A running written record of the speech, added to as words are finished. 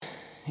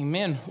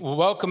Amen. Well,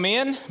 welcome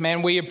in.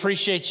 Man, we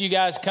appreciate you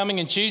guys coming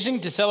and choosing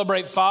to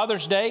celebrate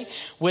Father's Day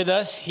with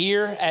us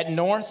here at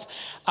North.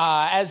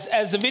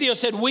 As the video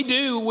said,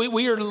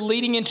 we are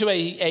leading into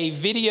a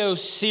video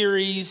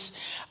series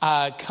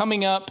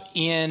coming up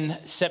in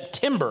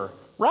September.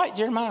 Right,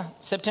 Jeremiah?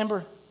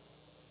 September?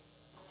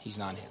 He's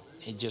not here.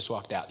 He just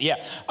walked out. Yeah.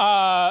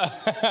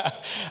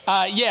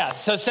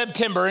 So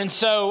September. And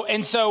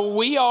so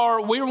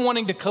we're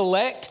wanting to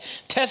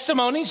collect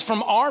testimonies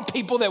from our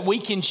people that we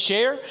can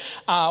share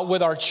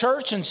with our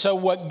church. And so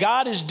what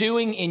God is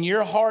doing in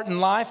your heart and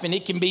life, and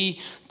it can be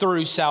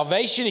through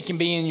salvation, it can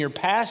be in your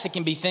past, it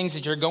can be things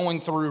that you're going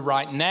through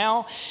right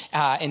now,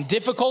 and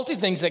difficulty,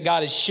 things that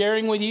God is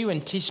sharing with you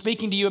and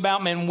speaking to you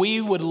about, man,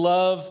 we would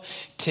love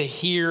to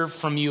hear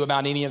from you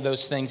about any of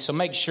those things. So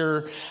make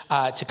sure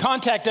to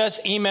contact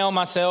us, email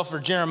myself or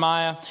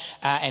Jeremiah,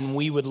 and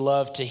we would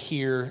love to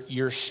hear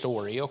your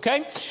story,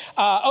 okay?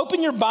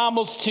 Open your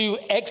Bibles to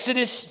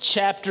Exodus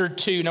chapter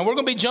 2. Now, we're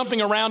going to be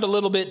jumping around a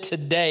little bit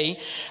today,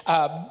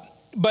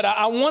 but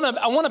I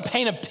want to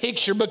paint a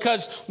picture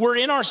because we're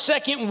in our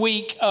second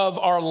week of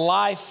our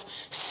life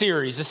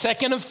series, the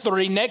second of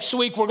 3. Next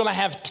week we're going to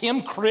have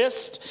Tim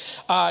Christ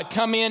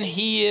come in.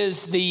 He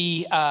is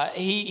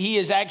he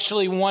is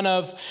actually one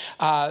of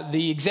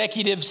the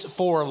executives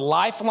for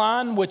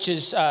Lifeline, which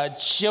is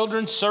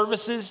children's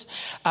services,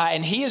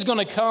 and he is going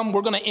to come.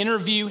 We're going to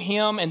interview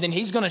him, and then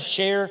he's going to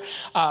share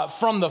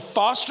from the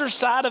foster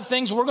side of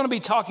things. We're going to be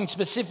talking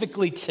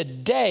specifically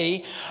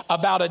today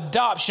about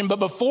adoption, but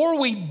before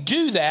we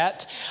do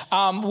that,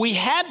 we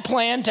had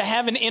planned to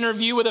have an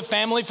interview with a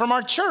family from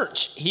our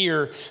church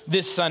here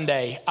this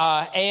Sunday,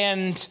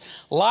 and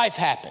life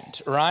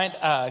happened, right?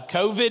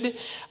 COVID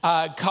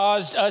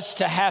caused us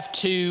to have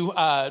to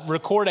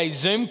record a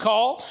Zoom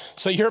call.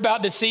 So you're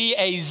about to see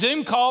a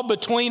Zoom call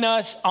between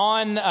us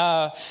on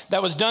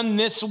that was done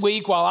this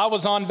week while I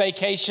was on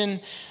vacation.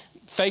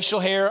 Facial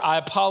hair, I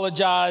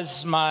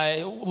apologize.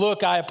 My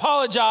look, I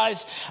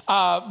apologize.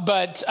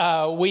 But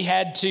we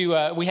had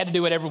to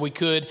do whatever we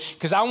could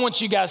because I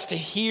want you guys to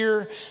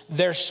hear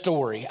their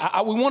story.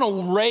 We want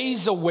to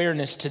raise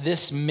awareness to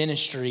this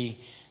ministry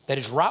that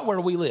is right where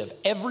we live.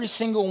 Every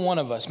single one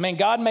of us. Man,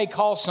 God may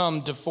call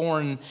some to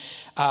foreign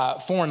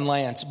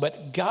lands,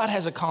 but God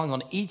has a calling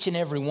on each and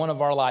every one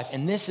of our life,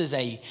 and this is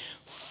a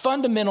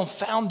fundamental,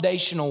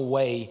 foundational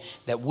way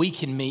that we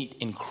can meet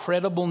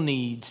incredible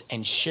needs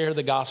and share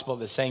the gospel at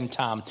the same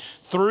time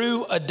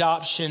through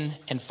adoption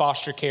and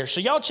foster care.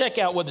 So y'all check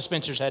out what the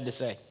Spencers had to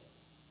say.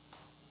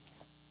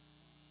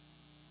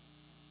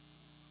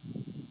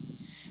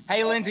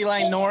 Hey, Lindsay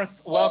Lane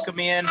North, welcome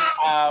in.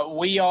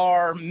 We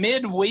are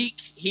midweek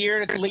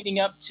here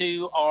leading up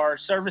to our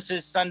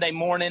services Sunday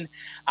morning.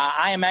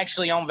 I am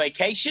actually on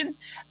vacation,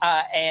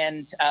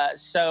 and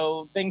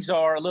so things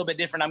are a little bit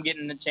different. I'm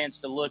getting a chance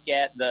to look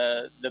at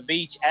the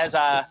beach as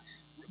I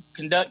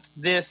conduct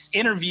this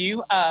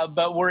interview,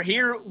 but we're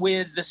here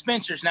with the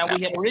Spencers. Now,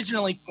 we had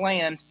originally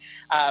planned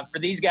for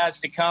these guys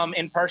to come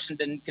in person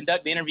to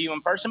conduct the interview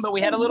in person, but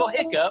we had a little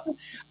hiccup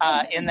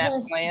in that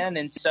plan,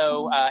 and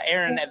so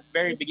Aaron at the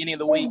very beginning of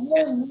the week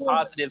tested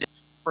positive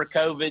for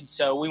COVID,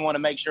 so we want to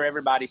make sure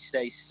everybody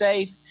stays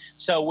safe.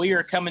 So we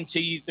are coming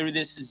to you through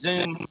this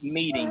Zoom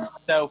meeting.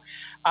 So,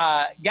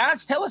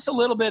 guys, tell us a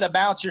little bit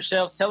about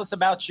yourselves. Tell us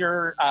about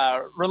your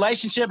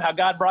relationship, how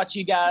God brought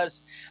you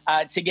guys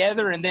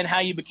together, and then how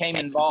you became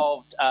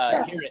involved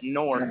here at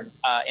North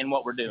in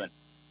what we're doing.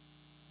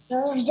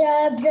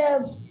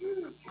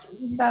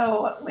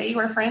 So we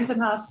were friends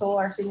in high school,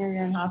 our senior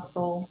year in high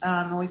school.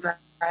 We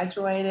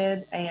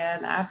graduated,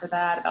 and after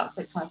that, about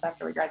 6 months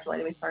after we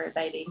graduated, we started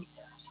dating.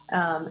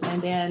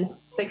 And then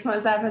 6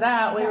 months after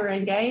that, we were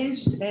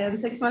engaged,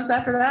 and 6 months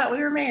after that, we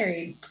were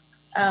married.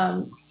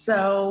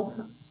 So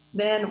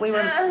then we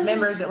were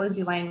members at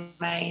Lindsay Lane,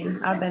 Maine.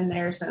 I've been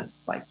there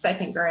since like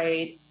second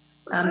grade,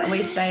 and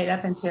we stayed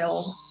up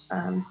until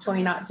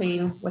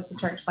 2019 with the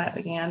church plant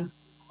began,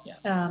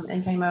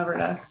 and came over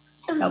to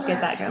help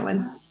get that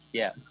going.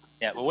 Yeah.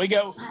 Well,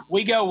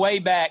 we go way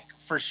back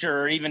for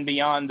sure, even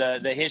beyond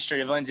the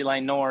history of Lindsay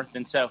Lane North,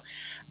 and so.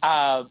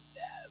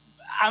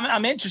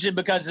 I'm interested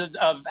because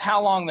of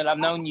how long that I've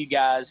known you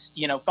guys.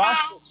 You know,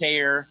 foster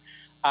care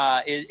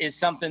is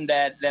something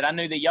that I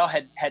knew that y'all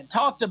had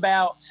talked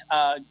about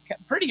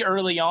pretty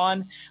early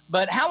on.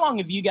 But how long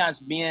have you guys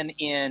been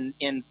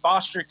in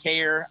foster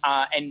care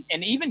and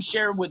even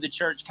share with the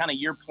church kind of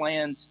your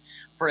plans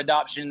for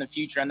adoption in the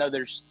future? I know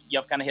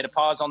y'all kind of hit a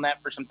pause on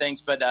that for some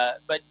things, but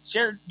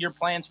share your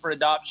plans for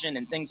adoption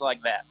and things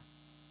like that.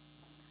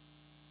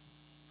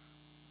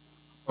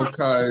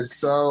 Okay,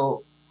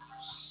 so.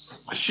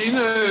 She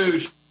knew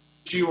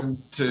she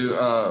wanted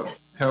to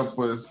help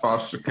with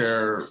foster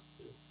care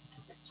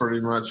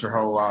pretty much her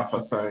whole life, I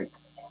think.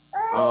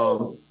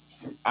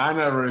 I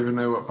never even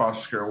knew what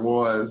foster care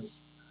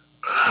was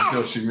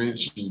until she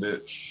mentioned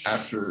it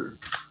after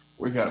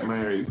we got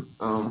married.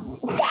 So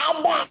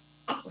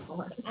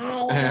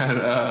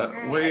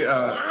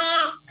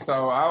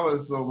I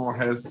was a little more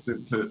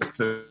hesitant to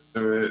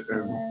do it,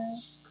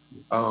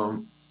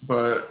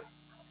 but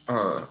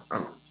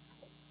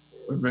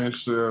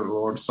eventually the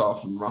Lord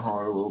softened my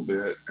heart a little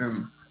bit,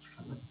 and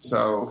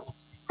so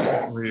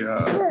we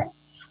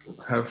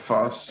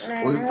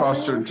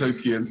fostered 2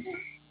 kids,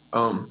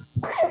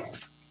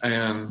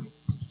 and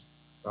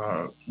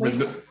go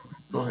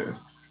ahead.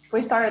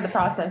 We started the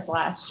process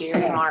last year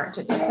in March.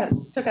 It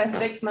took us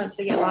 6 months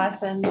to get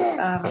licensed.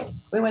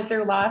 We went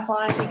through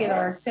Lifeline to get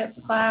our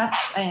TIPS class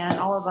and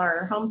all of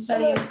our home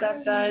study and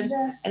stuff done.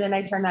 And then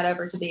they turned that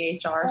over to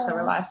DHR. So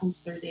we're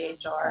licensed through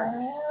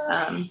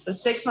DHR. So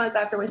 6 months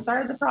after we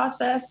started the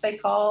process, they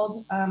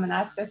called and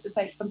asked us to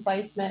take some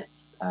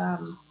placements.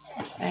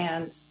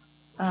 And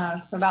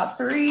about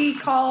 3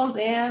 calls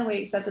in,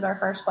 we accepted our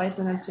first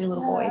placement of 2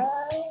 little boys.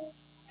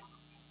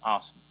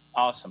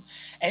 Awesome.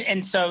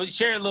 And so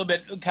share a little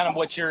bit kind of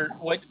what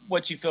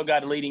you feel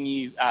God leading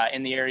you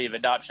in the area of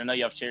adoption. I know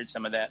y'all shared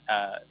some of that.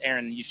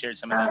 Aaron, you shared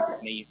some of that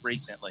with me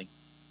recently.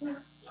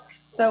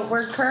 So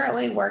we're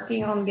currently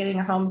working on getting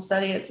a home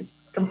study. It's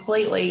a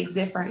completely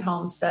different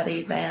home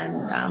study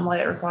than what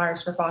it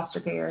requires for foster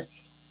care.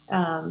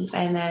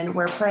 And then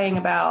we're praying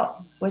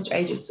about which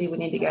agency we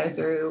need to go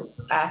through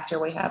after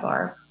we have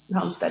our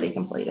home study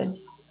completed.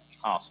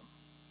 Awesome.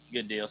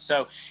 Good deal.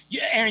 So,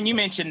 Aaron, you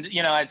mentioned,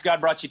 as God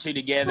brought you 2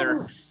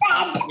 together,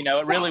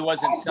 it really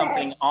wasn't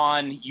something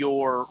on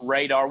your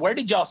radar. Where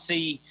did y'all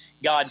see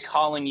God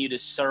calling you to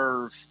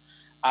serve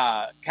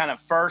kind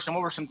of first? And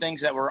what were some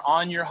things that were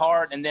on your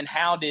heart? And then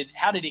how did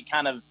it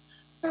kind of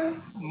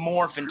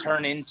morph and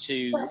turn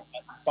into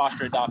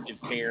foster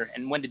adoptive care?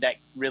 And when did that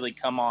really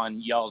come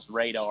on y'all's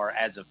radar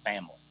as a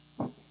family?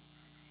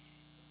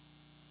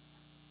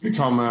 You're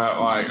talking about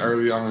like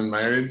early on in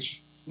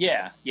marriage?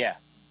 Yeah.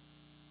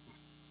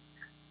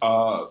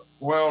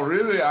 Well,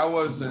 really, I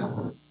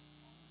wasn't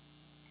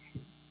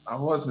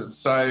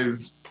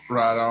saved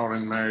right on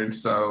in marriage,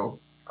 so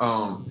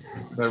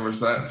there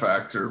was that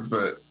factor.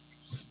 But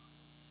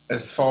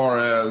as far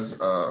as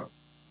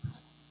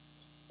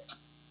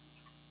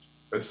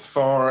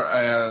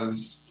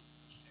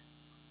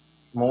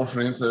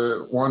morphing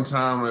into it, one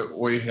time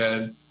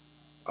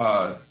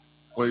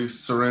we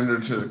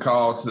surrendered to the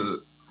call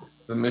to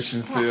the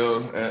mission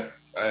field at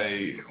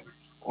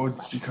what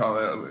did you call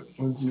that?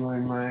 Lindsay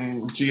Lane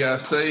Lane,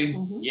 GIC?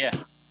 Mm-hmm.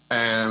 Yeah.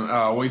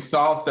 And we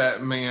thought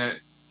that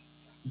meant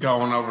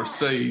going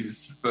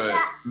overseas, but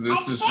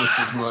this is just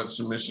as much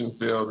a mission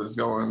field as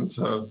going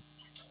to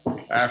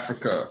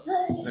Africa.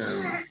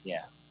 And,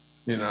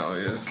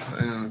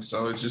 and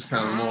so it just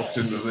kind of morphed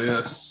into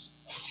this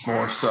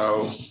more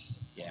so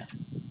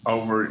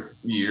over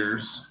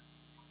years.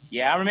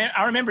 Yeah,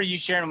 I remember you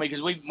sharing with me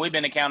because we've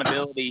been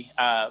accountability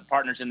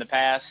partners in the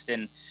past,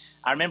 and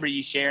I remember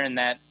you sharing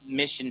that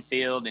mission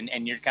field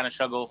and your kind of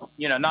struggle,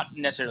 not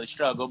necessarily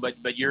struggle,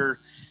 but you're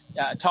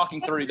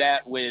talking through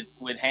that with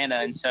Hannah.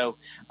 And so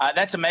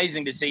that's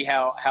amazing to see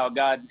how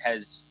God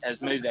has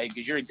moved that,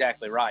 because you're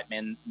exactly right,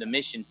 man. The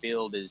mission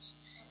field is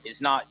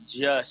not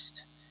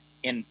just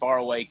in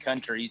faraway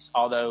countries,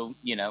 although,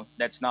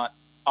 that's not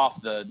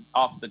off the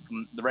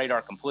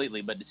radar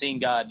completely, but seeing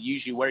God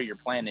use you where you're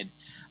planted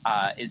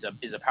is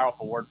a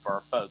powerful word for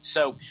our folks.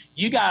 So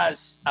you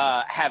guys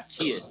have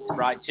kids,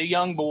 right? 2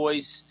 young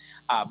boys,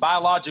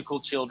 biological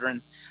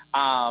children.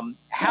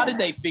 How did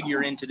they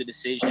figure into the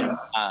decision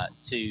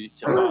to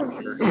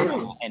foster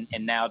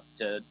and now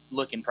to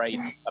look and pray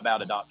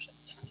about adoption?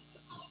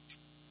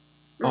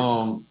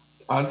 You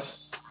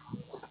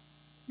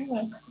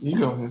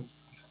go ahead.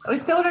 We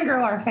still want to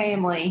grow our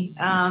family.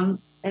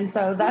 And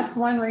so that's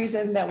one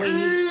reason that we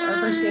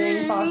are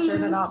pursuing foster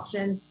and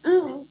adoption.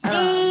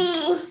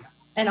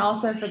 And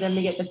also for them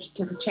to get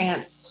the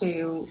chance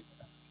to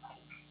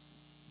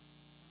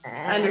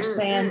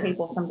understand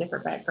people from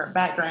different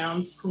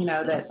backgrounds,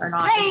 that are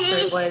not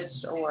as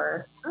privileged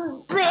or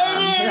who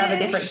have a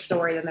different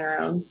story than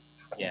their own.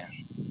 Yeah.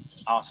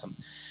 Awesome.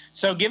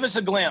 So give us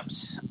a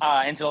glimpse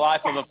into the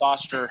life of a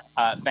foster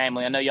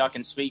family. I know y'all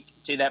can speak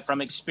to that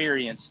from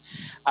experience.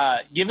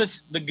 Give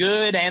us the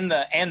good and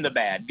the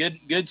bad,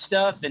 good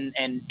stuff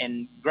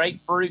and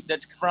great fruit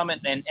that's from it,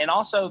 and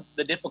also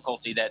the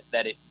difficulty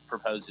that it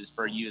proposes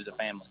for you as a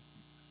family.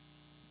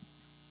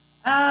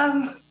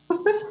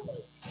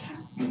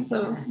 It's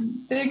a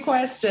big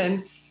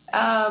question.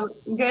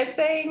 Good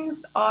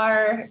things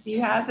are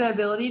you have the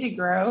ability to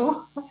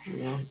grow.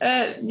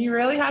 Yeah. You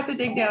really have to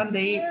dig down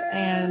deep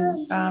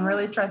and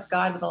really trust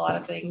God with a lot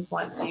of things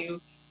once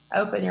you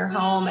open your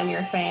home and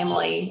your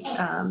family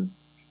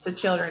to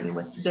children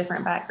with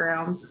different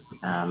backgrounds.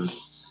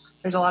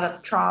 There's a lot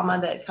of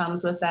trauma that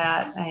comes with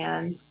that,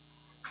 and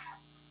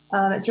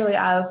it's really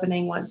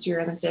eye-opening once you're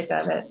in the thick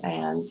of it.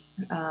 And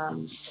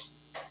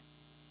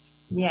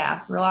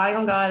relying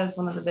on God is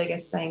one of the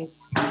biggest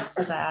things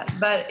for that.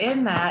 But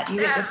in that,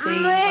 you get to see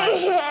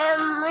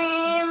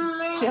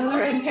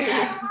children who...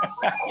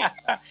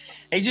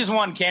 He's just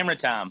wanting camera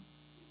time.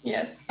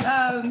 Yes.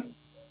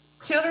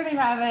 Children who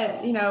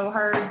haven't,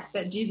 heard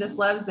that Jesus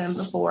loves them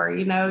before,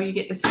 you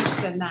get to teach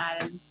them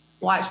that and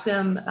watch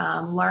them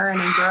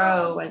learn and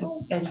grow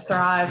and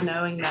thrive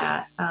knowing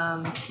that.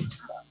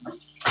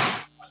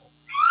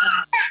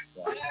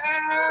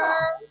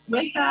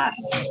 with that,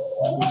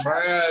 The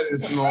bad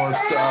is more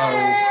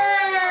so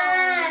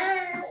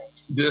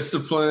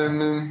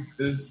discipline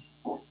is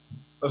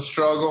a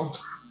struggle.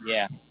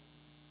 Yeah.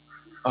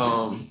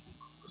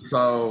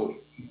 So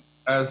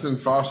as in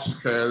foster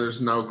care,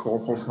 there's no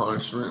corporal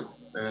punishment,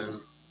 and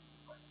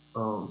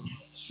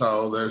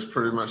so there's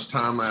pretty much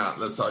time out.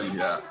 That's all you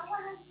got.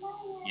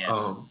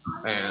 Yeah.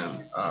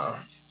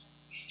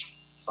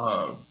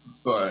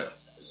 But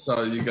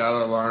so you got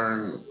to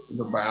learn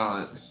the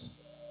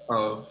balance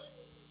of,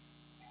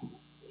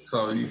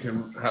 so you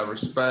can have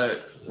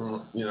respect,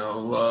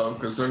 love,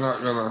 because they're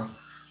not gonna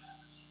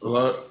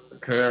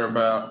care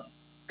about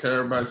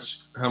how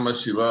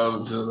much you love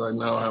until they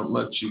know how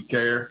much you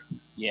care.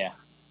 Yeah.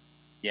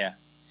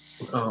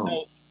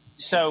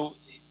 So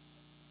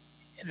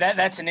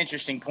that's an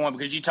interesting point,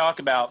 because you talk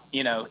about,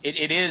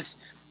 it is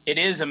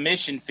a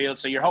mission field.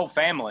 So your whole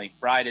family,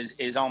 right,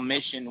 is on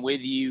mission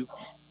with you.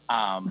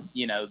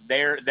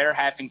 They're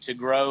having to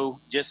grow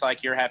just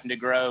like you're having to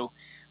grow.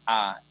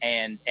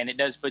 And it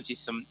does put you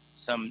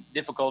some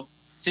difficult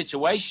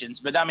situations,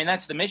 but I mean,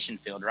 that's the mission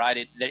field,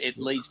 right? It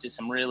leads to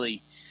some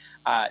really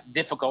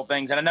difficult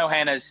things. And I know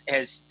Hannah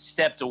has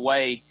stepped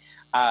away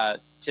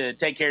to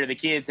take care of the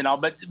kids and all,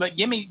 but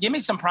give me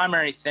some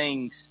primary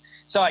things.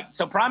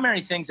 So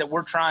primary things that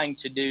we're trying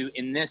to do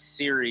in this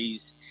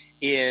series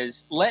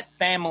is let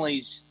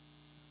families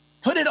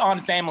put it on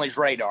families'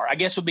 radar, I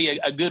guess would be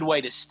a good way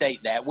to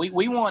state that.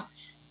 We want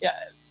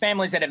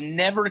families that have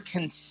never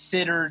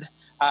considered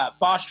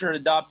foster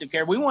adoptive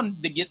care. We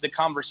want to get the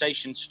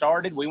conversation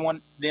started. We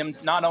want them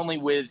not only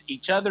with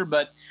each other,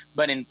 but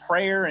in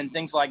prayer and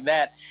things like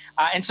that.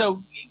 And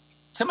so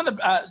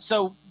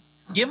so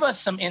give us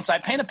some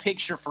insight, paint a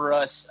picture for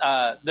us,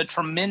 the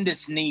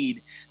tremendous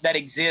need that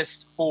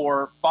exists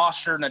for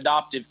foster and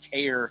adoptive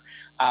care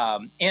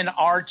in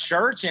our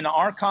church, in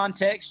our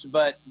context,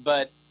 but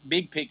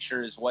big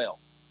picture as well.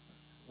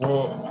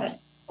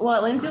 Well,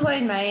 at Lindsay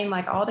Lane, Maine,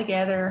 like all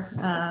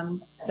together,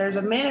 there's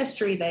a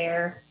ministry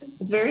there.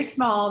 It's very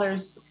small.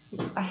 There's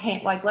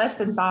less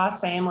than 5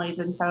 families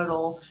in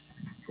total,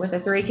 with the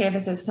 3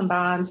 campuses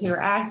combined, who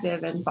are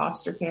active in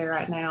foster care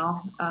right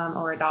now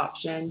or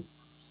adoption.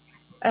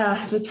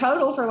 The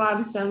total for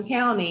Limestone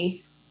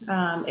County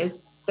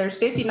is there's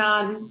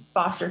 59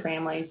 foster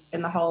families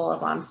in the whole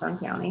of Limestone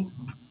County.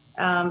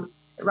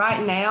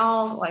 Right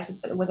now, like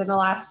within the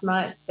last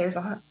month, there's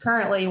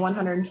currently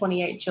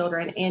 128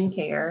 children in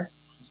care.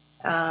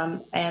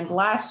 And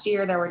last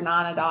year there were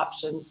 9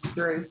 adoptions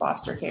through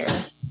foster care.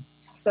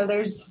 So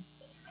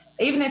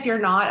even if you're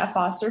not a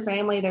foster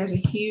family, there's a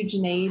huge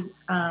need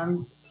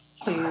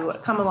to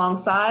come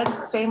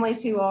alongside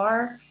families who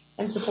are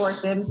and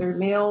support them through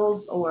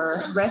meals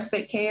or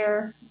respite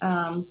care,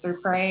 through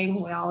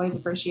praying. We always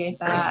appreciate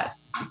that.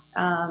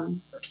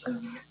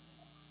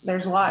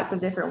 There's lots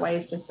of different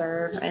ways to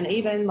serve, and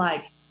even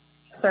like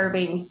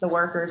serving the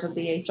workers of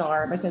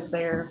DHR, because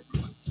they're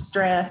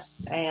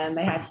stressed and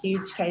they have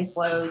huge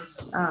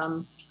caseloads.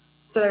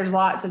 So there's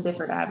lots of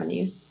different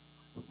avenues.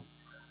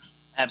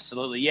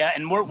 Absolutely. Yeah.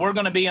 And we're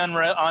going to be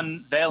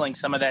unveiling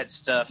some of that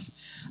stuff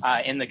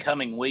in the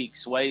coming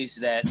weeks, ways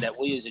that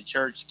we as a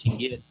church can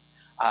get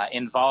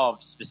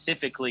involved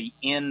specifically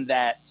in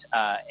that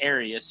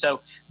area.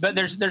 So, but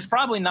there's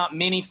probably not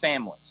many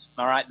families,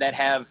 all right, that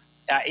have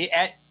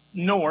at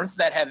North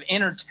that have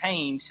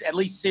entertained, at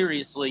least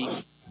seriously,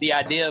 the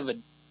idea of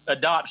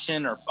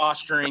adoption or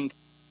fostering.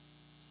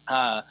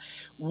 Why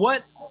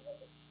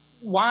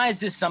is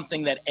this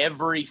something that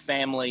every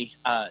family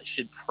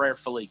should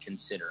prayerfully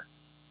consider?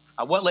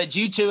 What led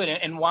you to it,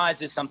 and why is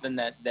this something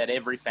that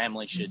every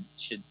family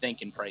should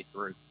think and pray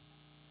through?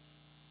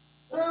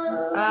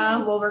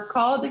 Well, we're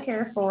called to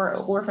care for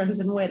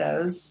orphans and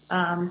widows.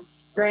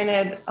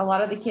 Granted, a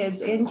lot of the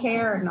kids in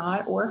care are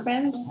not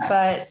orphans,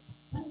 but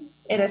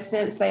in a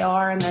sense they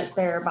are, in that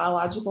their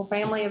biological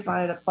family is not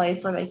at a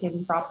place where they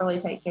can properly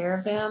take care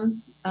of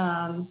them.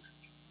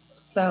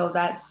 So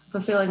that's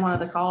fulfilling one of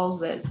the calls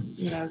that,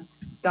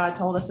 God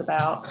told us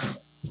about.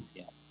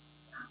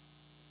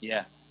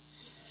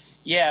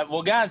 Yeah.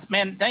 Well, guys,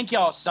 man, thank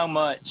y'all so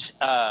much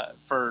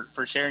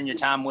for sharing your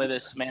time with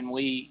us, man.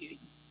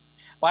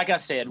 Like I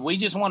said, we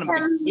just want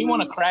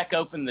to crack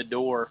open the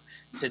door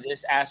to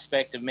this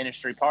aspect of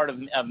ministry. Part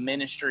of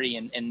ministry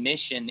and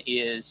mission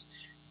is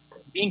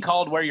being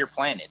called where you're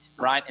planted,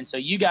 right? And so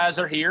you guys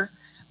are here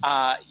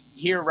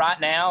right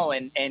now,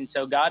 and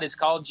so God has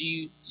called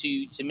you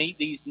to meet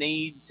these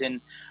needs,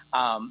 and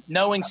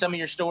knowing some of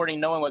your story,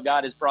 knowing what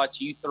God has brought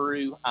you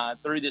through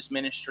this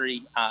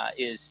ministry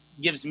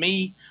gives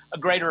me a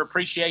greater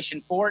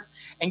appreciation for it,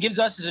 and gives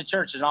us as a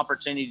church an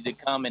opportunity to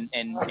come and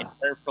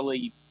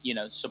prayerfully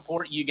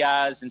support you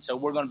guys. And so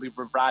we're going to be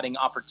providing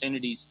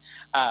opportunities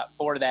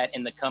for that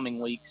in the coming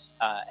weeks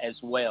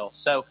as well.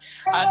 So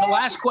the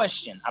last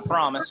question, I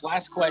promise,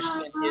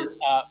 is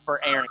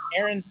for Aaron.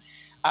 Aaron,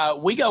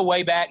 we go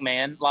way back,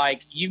 man.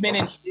 Like, you've been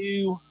in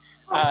 2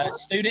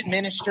 student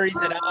ministries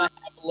that I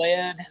have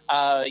led.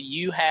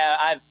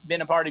 I've been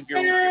a part of your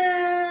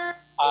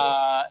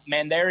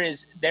Man, there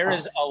is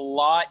a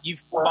lot. You've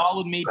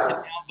followed me to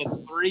now the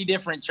 3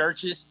 different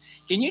churches.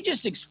 Can you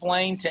just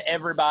explain to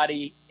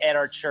everybody at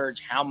our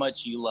church how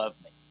much you love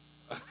me?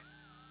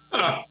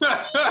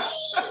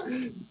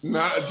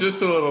 Not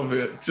just a little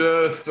bit.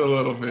 Just a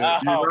little bit.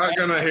 You're not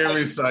going to hear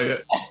me say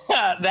it.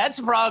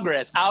 That's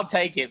progress. I'll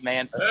take it,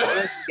 man.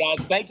 Listen,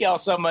 guys, thank y'all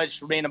so much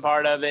for being a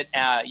part of it.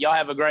 Y'all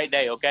have a great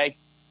day, okay?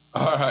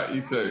 All right,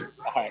 you too.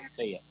 All right,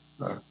 see ya.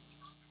 All right.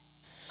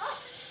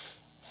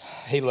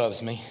 He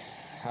loves me.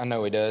 I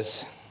know he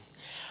does.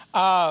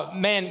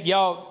 Man,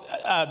 y'all,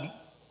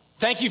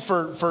 thank you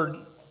for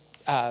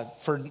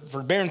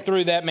bearing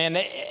through that, man.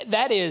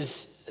 That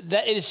is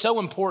so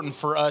important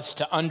for us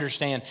to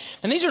understand.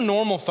 And these are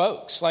normal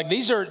folks. Like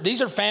these are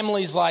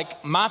families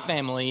like my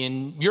family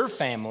and your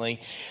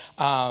family.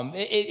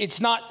 It's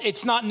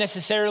not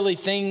necessarily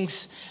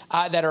things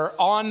that are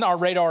on our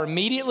radar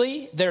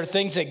immediately. They're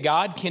things that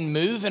God can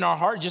move in our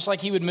heart, just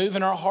like he would move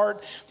in our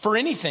heart for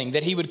anything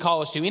that he would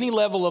call us to, any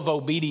level of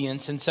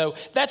obedience. And so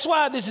that's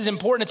why this is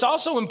important. It's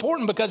also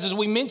important because, as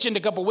we mentioned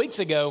a couple weeks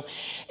ago,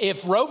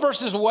 if Roe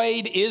versus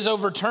Wade is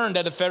overturned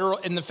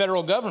in the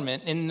federal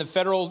government, in the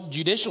federal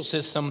judicial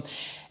system,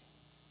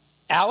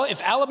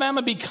 if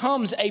Alabama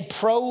becomes a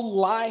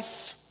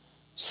pro-life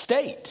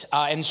state,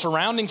 and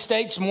surrounding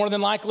states more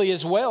than likely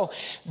as well,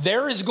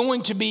 there is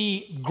going to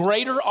be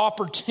greater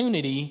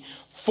opportunity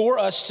for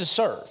us to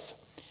serve.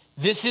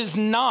 This is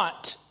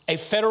not a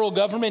federal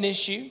government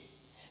issue.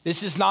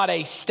 This is not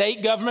a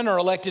state government or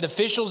elected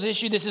officials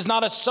issue. This is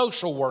not a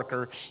social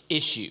worker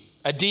issue,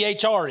 a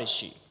DHR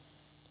issue.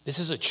 This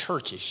is a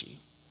church issue.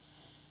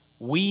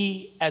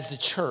 We as the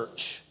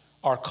church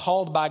are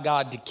called by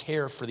God to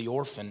care for the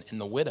orphan and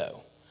the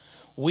widow.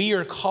 We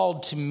are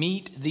called to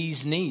meet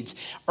these needs.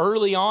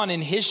 Early on in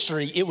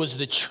history, it was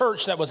the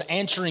church that was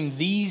answering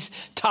these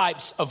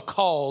types of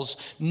calls,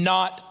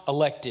 not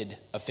elected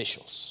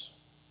officials.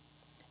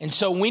 And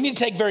so we need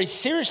to take very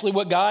seriously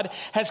what God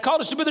has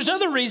called us to. But there's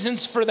other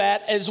reasons for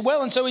that as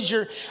well. And so as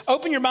you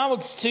open your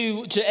Bibles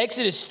to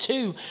Exodus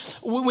 2,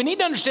 we need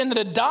to understand that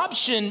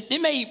adoption,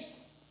 it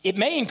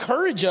may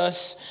encourage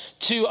us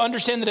to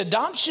understand that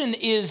adoption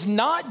is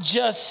not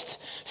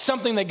just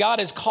something that God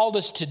has called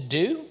us to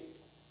do,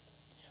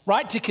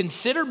 right, to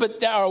consider,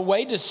 but our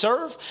way to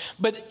serve,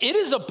 but it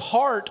is a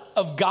part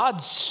of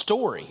God's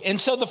story. And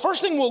so the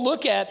first thing we'll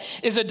look at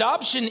is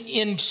adoption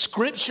in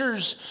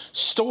Scripture's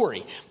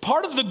story.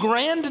 Part of the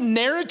grand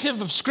narrative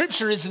of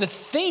Scripture is the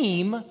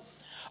theme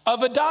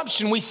of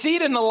adoption. We see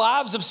it in the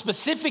lives of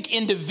specific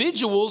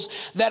individuals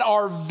that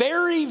are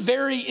very,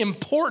 very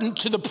important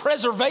to the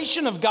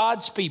preservation of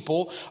God's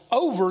people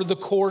over the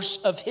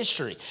course of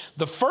history.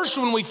 The first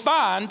one we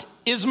find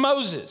is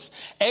Moses.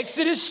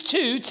 Exodus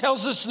 2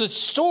 tells us the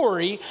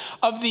story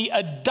of the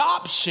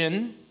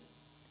adoption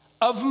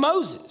of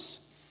Moses.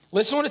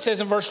 Listen to what it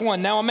says in verse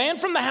 1. Now a man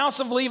from the house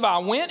of Levi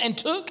went and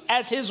took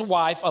as his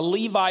wife a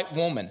Levite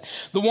woman.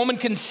 The woman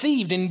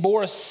conceived and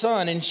bore a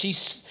son,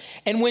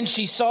 and when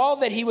she saw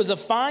that he was a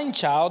fine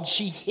child,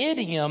 she hid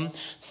him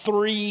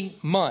 3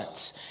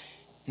 months.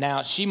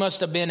 Now, she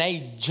must have been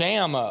a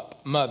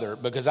jam-up mother,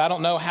 because I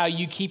don't know how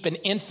you keep an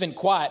infant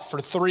quiet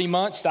for 3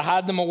 months to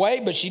hide them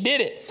away, but she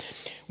did it.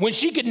 When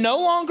she could no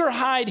longer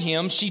hide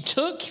him, she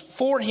took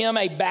for him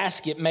a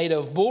basket made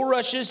of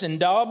bulrushes and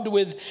daubed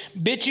with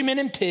bitumen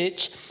and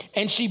pitch,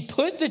 and she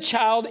put the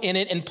child in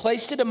it and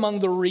placed it among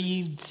the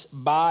reeds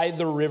by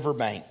the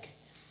riverbank.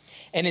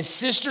 And his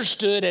sister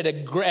stood at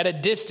a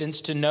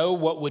distance to know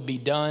what would be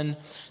done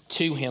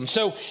to him.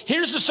 So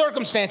here's the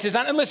circumstances.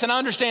 And listen, I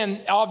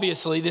understand,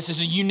 obviously, this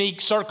is a unique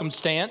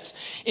circumstance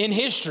in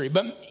history,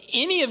 but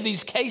any of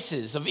these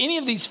cases, of any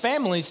of these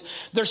families,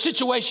 their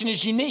situation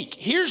is unique.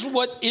 Here's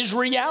what is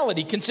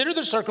reality. Consider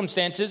the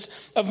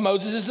circumstances of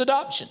Moses'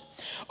 adoption.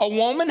 A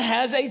woman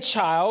has a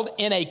child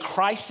in a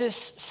crisis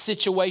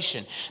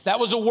situation. That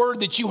was a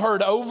word that you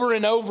heard over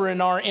and over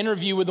in our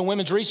interview with the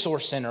Women's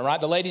Resource Center, right?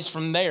 The ladies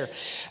from there.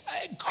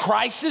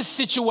 Crisis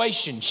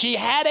situation. She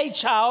had a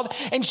child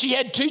and she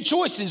had 2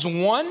 choices.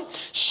 One,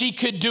 she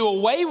could do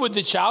away with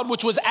the child,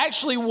 which was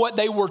actually what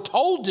they were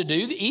told to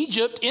do.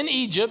 In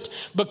Egypt,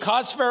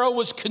 because Pharaoh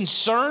was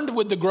concerned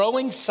with the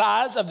growing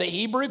size of the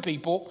Hebrew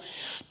people,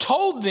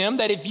 told them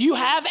that if you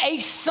have a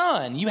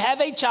son, you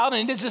have a child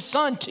and it is a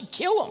son, to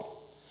kill him.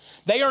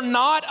 They are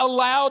not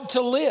allowed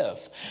to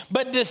live.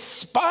 But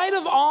despite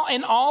of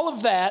all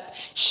of that,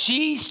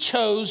 she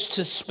chose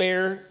to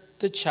spare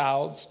the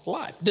child's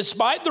life.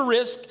 Despite the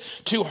risk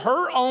to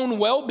her own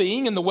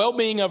well-being and the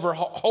well-being of her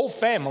whole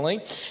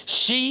family,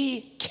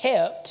 she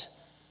kept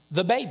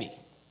the baby.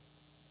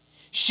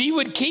 She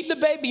would keep the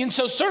baby. And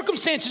so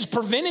circumstances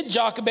prevented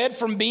Jochebed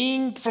from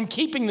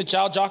keeping the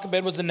child.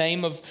 Jochebed was the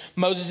name of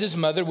Moses'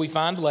 mother, we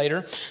find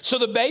later. So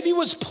the baby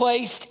was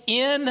placed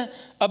in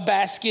a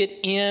basket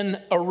in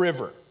a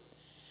river.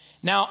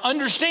 Now,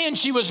 understand,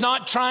 she was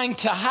not trying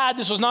to hide.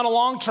 This was not a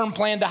long-term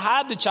plan to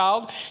hide the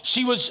child.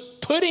 She was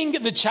putting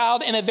the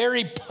child in a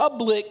very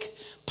public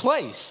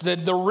place.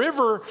 The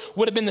river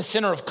would have been the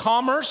center of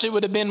commerce. It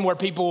would have been where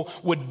people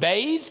would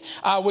bathe,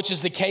 which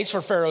is the case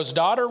for Pharaoh's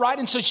daughter, right?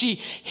 And so she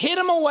hid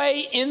him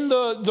away in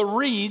the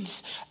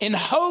reeds in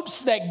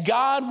hopes that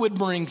God would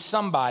bring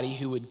somebody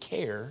who would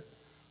care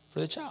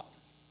for the child.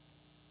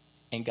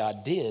 And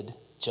God did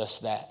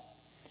just that.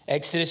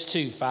 Exodus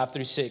 2,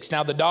 5-6.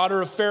 Now the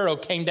daughter of Pharaoh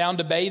came down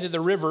to bathe at the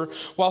river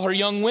while her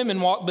young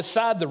women walked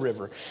beside the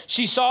river.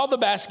 She saw the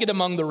basket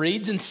among the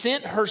reeds and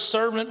sent her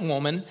servant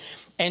woman,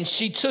 and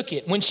she took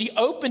it. When she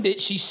opened it,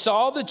 she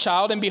saw the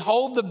child, and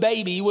behold, the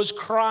baby was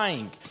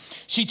crying.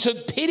 She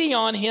took pity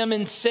on him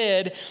and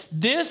said,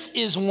 "This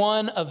is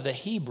one of the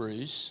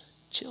Hebrews'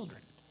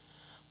 children."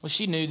 Well,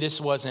 she knew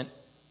this wasn't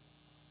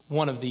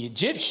one of the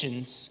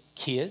Egyptians'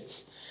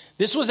 kids.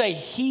 This was a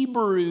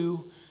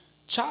Hebrew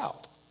child.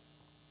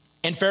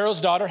 And Pharaoh's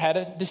daughter had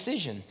a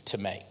decision to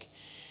make.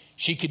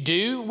 She could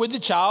do with the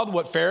child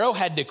what Pharaoh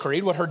had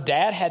decreed, what her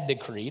dad had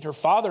decreed, her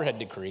father had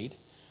decreed,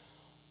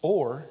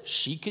 or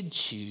she could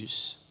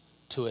choose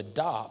to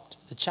adopt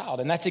the child.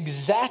 And that's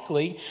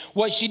exactly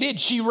what she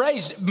did.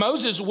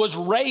 Moses was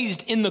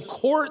raised in the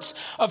courts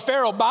of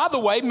Pharaoh. By the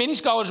way, many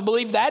scholars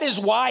believe that is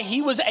why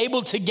he was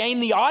able to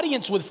gain the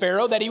audience with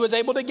Pharaoh that he was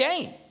able to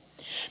gain.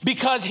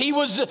 Because he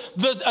was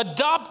the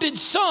adopted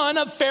son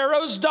of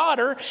Pharaoh's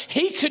daughter,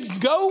 he could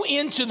go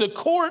into the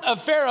court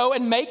of Pharaoh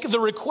and make the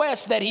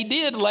request that he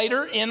did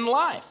later in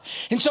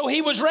life. And so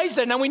he was raised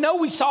there. Now we know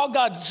we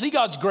see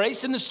God's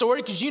grace in the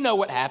story because you know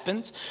what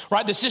happens,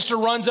 right? The sister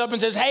runs up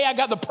and says, "Hey, I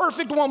got the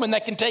perfect woman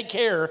that can take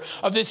care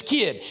of this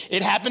kid."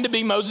 It happened to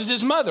be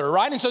Moses' mother,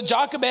 right? And so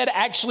Jochebed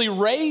actually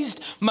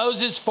raised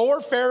Moses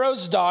for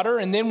Pharaoh's daughter.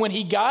 And then when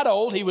he got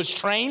old, he was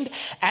trained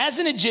as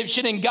an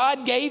Egyptian, and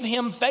God gave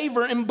him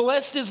favor and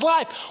blessed his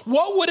life.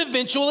 What would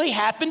eventually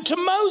happen to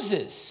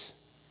Moses?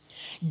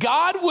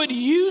 God would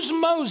use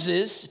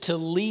Moses to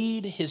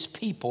lead his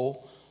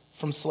people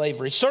from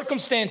slavery.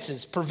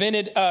 Circumstances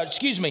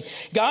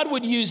God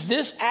would use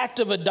this act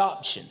of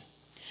adoption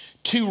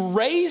to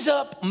raise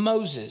up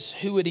Moses,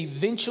 who would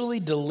eventually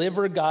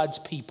deliver God's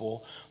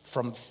people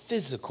from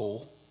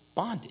physical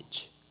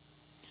bondage.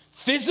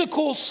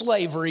 Physical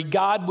slavery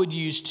God would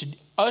use to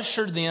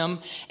usher them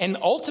and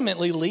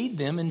ultimately lead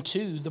them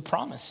into the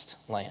promised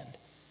land.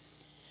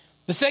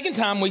 The second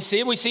time we see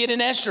it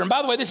in Esther. And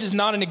by the way, this is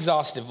not an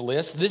exhaustive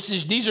list.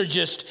 These are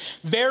just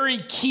very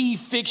key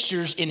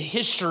fixtures in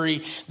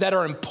history that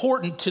are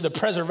important to the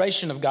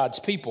preservation of God's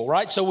people,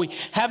 right? So we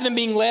have them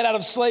being led out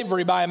of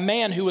slavery by a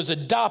man who was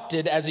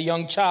adopted as a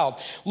young child.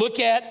 Look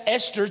at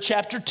Esther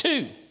chapter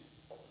 2.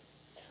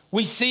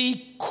 We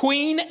see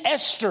Queen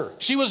Esther.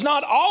 She was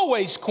not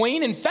always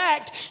queen. In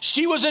fact,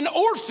 she was an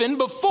orphan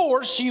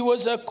before she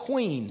was a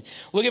queen.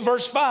 Look at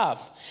verse 5.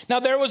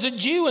 Now there was a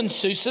Jew in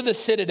Susa, the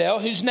citadel,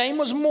 whose name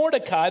was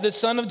Mordecai, the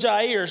son of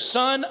Jair,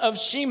 son of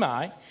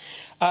Shimei,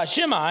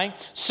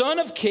 son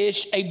of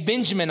Kish, a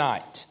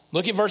Benjaminite.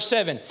 Look at verse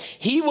 7.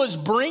 He was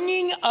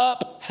bringing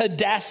up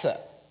Hadassah.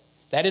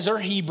 That is her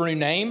Hebrew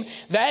name.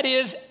 That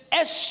is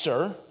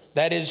Esther.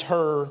 That is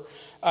her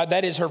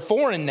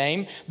foreign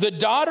name, the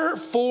daughter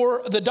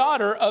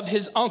of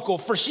his uncle,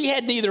 for she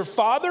had neither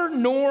father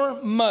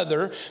nor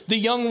mother. The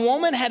young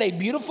woman had a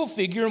beautiful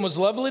figure and was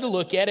lovely to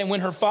look at. And when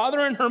her father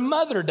and her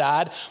mother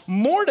died,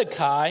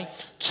 Mordecai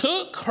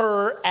took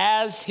her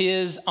as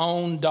his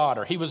own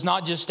daughter. He was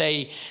not just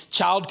a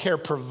child care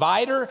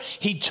provider.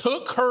 He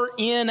took her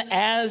in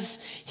as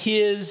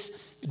his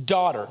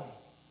daughter.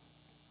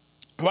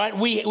 Right,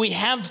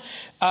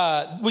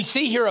 we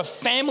see here a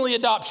family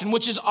adoption,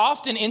 which is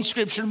often in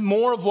Scripture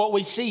more of what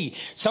we see.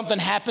 Something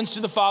happens to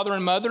the father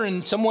and mother,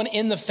 and someone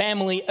in the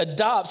family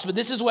adopts. But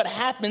this is what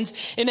happens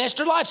in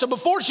Esther's life. So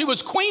before she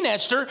was Queen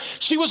Esther,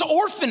 she was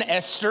orphan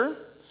Esther,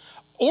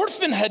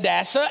 orphan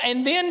Hadassah,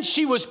 and then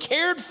she was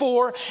cared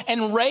for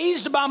and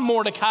raised by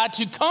Mordecai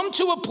to come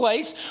to a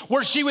place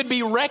where she would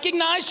be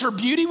recognized, her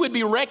beauty would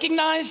be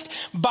recognized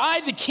by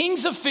the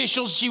king's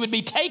officials. She would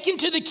be taken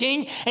to the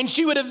king, and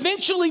she would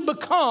eventually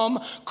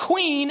become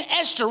Queen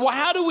Esther. Well,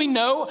 how do we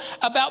know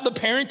about the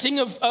parenting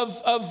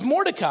of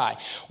Mordecai?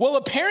 Well,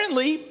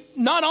 apparently,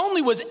 not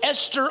only was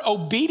Esther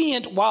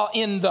obedient while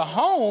in the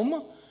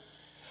home,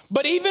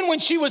 but even when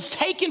she was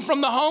taken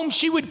from the home,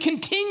 she would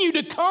continue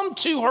to come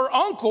to her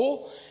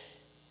uncle,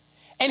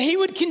 and he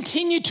would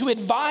continue to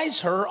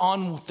advise her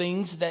on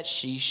things that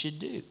she should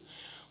do.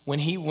 When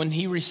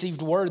he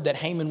received word that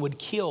Haman would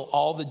kill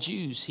all the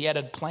Jews, he had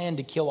a plan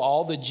to kill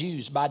all the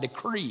Jews by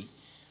decree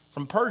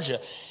from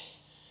Persia.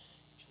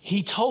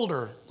 He told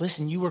her,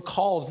 listen,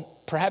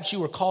 perhaps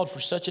you were called for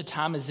such a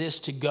time as this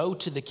to go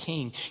to the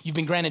king. You've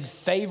been granted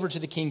favor to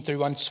the king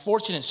through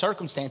unfortunate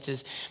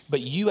circumstances, but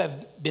you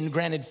have been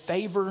granted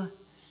favor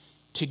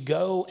to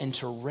go and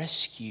to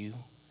rescue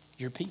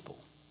your people.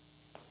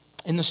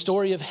 In the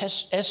story of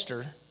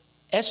Esther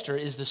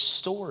is the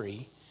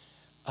story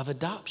of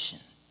adoption.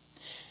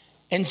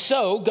 And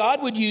so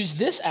God would use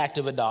this act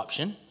of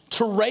adoption to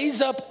to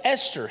raise up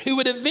Esther, who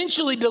would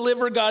eventually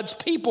deliver God's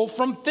people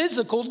from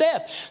physical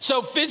death.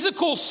 So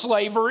physical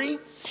slavery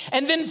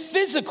and then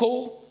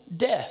physical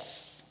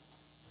death.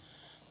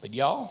 But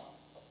y'all,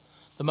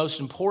 the most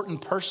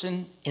important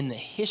person in the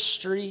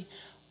history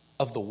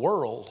of the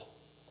world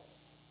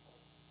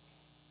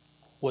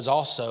was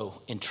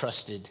also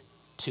entrusted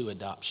to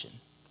adoption.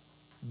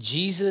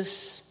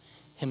 Jesus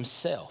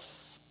himself.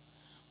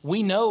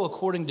 We know,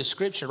 according to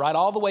Scripture, right,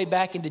 all the way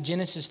back into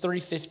Genesis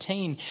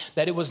 3:15,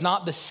 that it was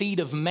not the seed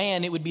of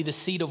man, it would be the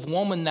seed of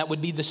woman that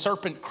would be the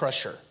serpent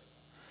crusher,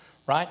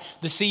 right?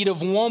 The seed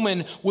of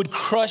woman would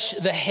crush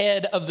the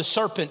head of the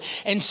serpent.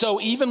 And so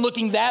even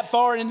looking that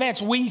far in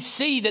advance, we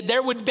see that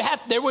there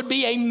would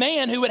be a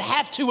man who would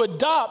have to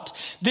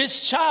adopt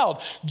this child.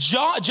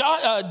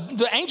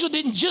 The angel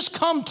didn't just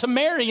come to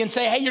Mary and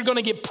say, hey, you're going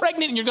to get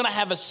pregnant and you're going to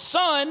have a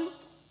son.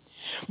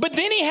 But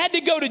then he had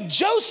to go to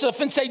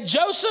Joseph and say,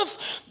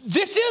 Joseph,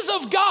 this is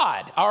of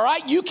God, all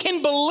right? You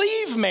can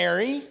believe,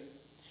 Mary.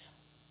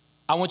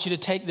 I want you to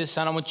take this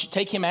son. I want you to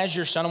take him as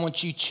your son. I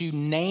want you to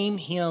name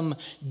him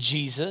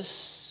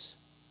Jesus.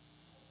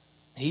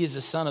 He is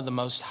the Son of the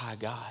Most High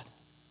God.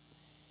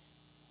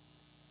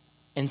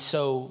 And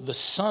so the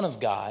Son of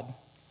God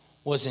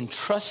was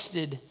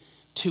entrusted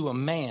to a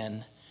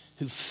man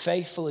who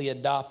faithfully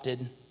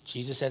adopted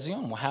Jesus as his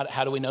own. Well,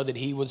 how do we know that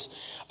he was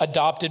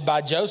adopted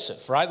by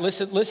Joseph, right?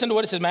 Listen to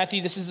what it says.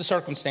 Matthew, this is the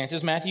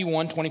circumstances. Matthew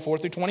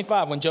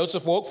 1:24-25. When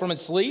Joseph woke from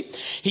his sleep,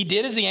 he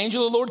did as the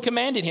angel of the Lord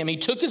commanded him. He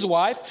took his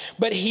wife,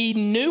 but he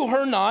knew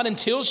her not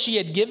until she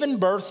had given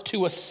birth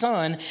to a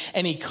son,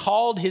 and he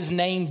called his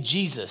name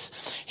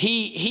Jesus.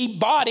 He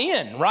bought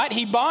in, right?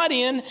 He bought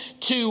in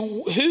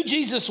to who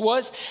Jesus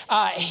was.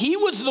 He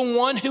was the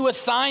one who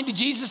assigned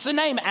Jesus the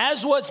name.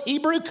 As was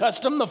Hebrew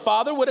custom, the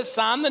father would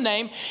assign the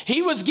name.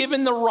 He was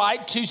given the right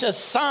to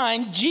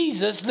assign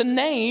Jesus the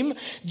name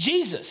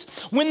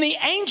Jesus. When the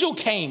angel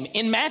came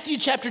in Matthew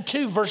chapter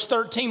 2, verse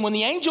 13, when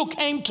the angel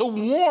came to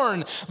warn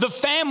the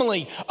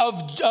family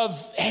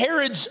of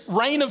Herod's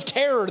reign of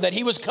terror that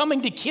he was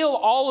coming to kill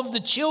all of the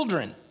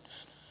children,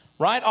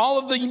 right? All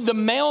of the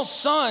male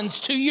sons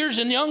 2 years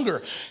and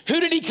younger. Who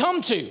did he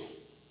come to?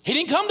 He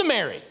didn't come to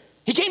Mary.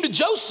 He came to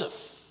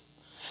Joseph.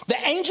 The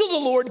angel of the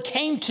Lord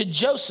came to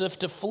Joseph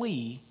to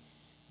flee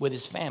with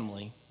his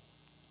family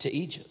to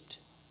Egypt.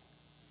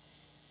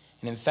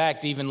 And in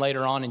fact, even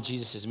later on in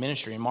Jesus'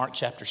 ministry, in Mark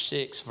chapter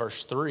 6,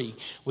 verse 3,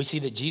 we see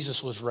that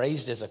Jesus was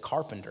raised as a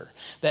carpenter.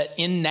 That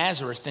in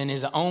Nazareth, in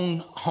his own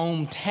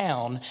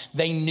hometown,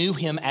 they knew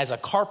him as a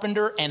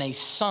carpenter and a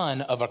son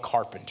of a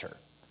carpenter.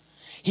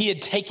 He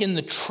had taken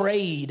the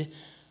trade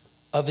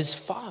of his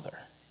father.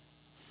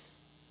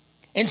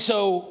 And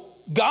so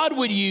God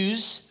would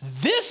use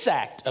this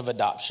act of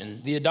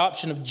adoption, the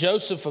adoption of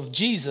Joseph of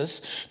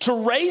Jesus, to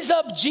raise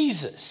up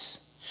Jesus,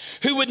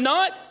 who would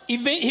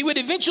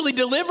eventually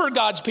deliver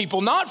God's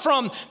people, not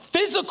from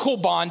physical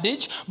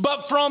bondage,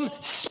 but from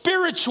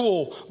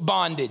spiritual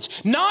bondage.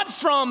 Not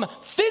from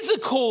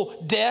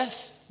physical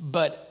death,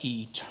 but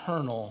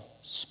eternal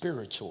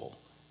spiritual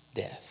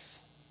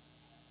death.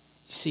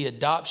 You see,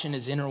 adoption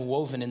is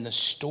interwoven in the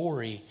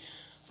story,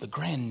 the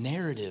grand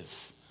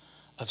narrative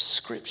of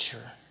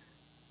Scripture.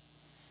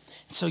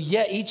 So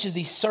yeah, each of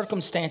these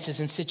circumstances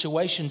and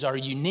situations are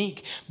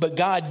unique, but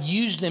God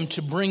used them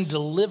to bring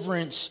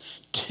deliverance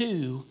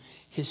to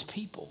his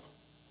people.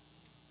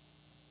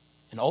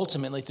 And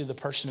ultimately through the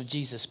person of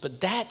Jesus.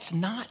 But that's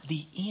not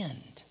the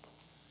end.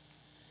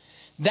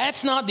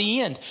 That's not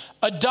the end.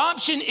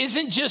 Adoption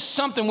isn't just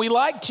something, we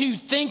like to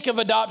think of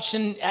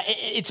adoption,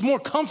 it's more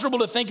comfortable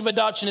to think of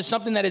adoption as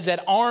something that is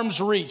at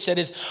arm's reach, that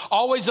is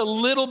always a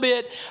little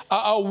bit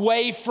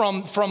away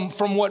from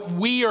what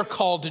we are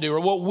called to do, or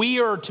what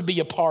we are to be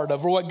a part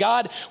of, or what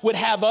God would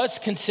have us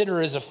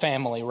consider as a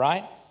family,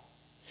 right?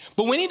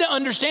 But we need to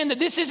understand that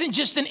this isn't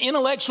just an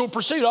intellectual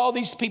pursuit. All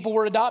these people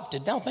were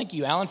adopted. No, thank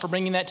you, Alan, for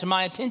bringing that to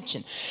my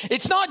attention.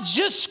 It's not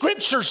just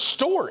Scripture's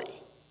story.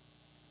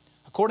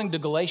 According to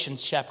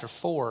Galatians chapter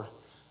 4,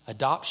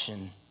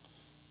 adoption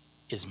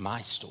is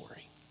my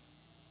story.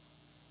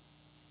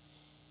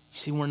 You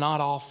see, we're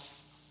not all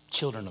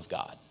children of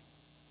God.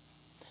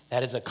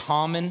 That is a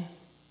common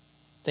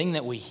thing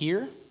that we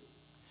hear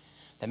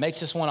that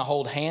makes us want to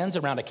hold hands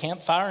around a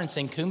campfire and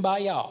sing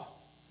Kumbaya.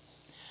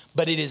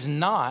 But it is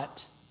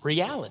not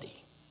reality.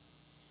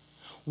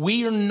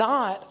 We are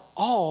not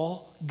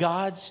all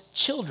God's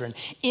children.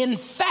 In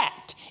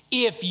fact,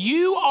 if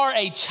you are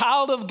a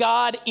child of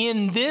God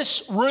in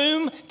this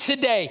room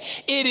today,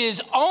 it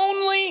is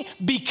only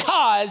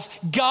because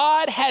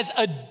God has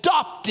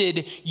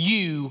adopted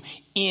you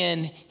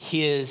in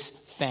his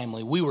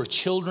family. We were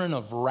children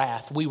of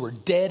wrath. We were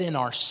dead in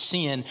our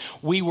sin.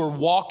 We were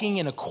walking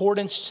in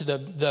accordance to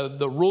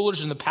the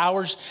rulers and the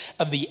powers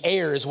of the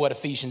air, is what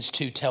Ephesians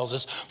 2 tells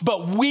us.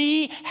 But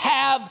we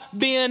have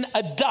been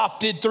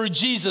adopted through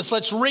Jesus.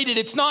 Let's read it.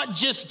 It's not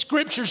just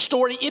Scripture's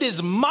story. It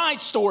is my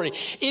story.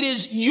 It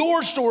is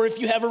your story if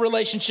you have a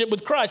relationship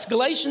with Christ.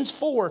 Galatians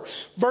 4,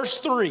 verse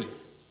 3.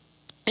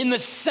 In the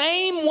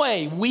same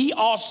way, we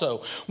also,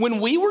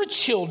 when we were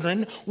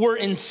children, were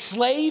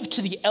enslaved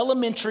to the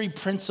elementary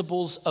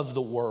principles of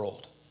the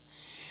world.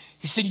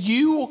 He said,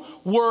 you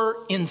were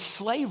in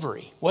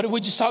slavery. What did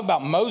we just talk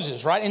about?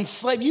 Moses, right?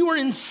 Enslaved. You were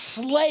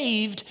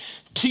enslaved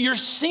to your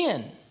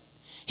sin.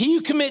 He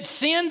who commits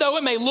sin, though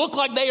it may look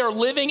like they are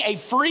living a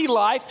free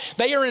life,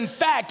 they are in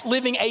fact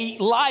living a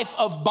life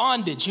of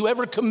bondage.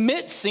 Whoever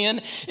commits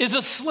sin is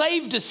a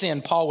slave to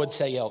sin, Paul would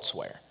say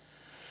elsewhere.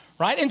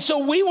 Right? And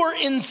so we were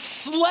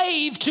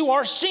enslaved to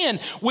our sin.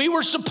 We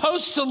were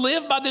supposed to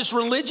live by this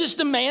religious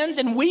demands,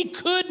 and we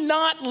could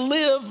not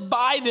live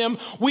by them.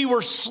 We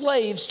were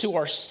slaves to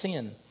our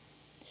sin.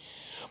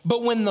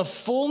 But when the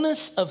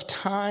fullness of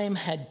time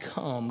had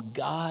come,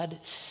 God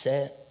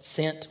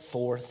sent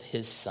forth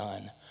his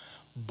son,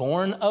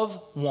 born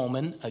of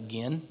woman,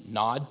 again,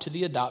 nod to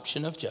the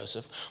adoption of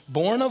Joseph,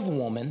 born of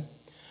woman,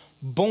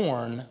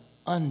 born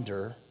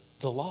under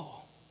the law.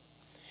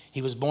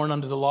 He was born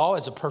under the law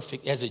as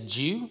a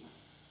Jew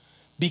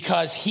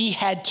because he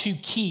had to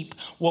keep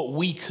what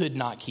we could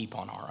not keep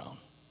on our own.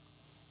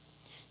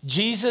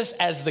 Jesus,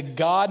 as the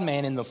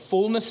God-man in the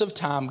fullness of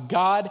time,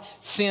 God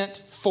sent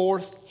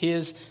forth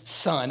his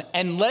son.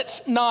 And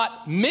let's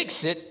not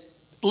miss it,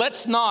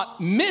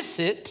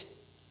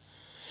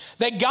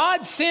 that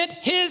God sent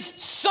his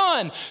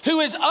son, who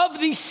is of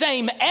the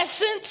same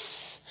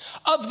essence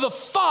of the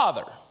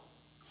Father.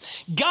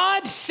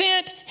 God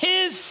sent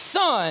his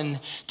son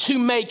to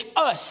make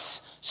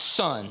us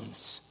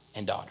sons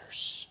and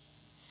daughters.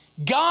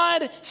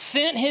 God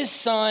sent his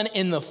son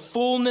in the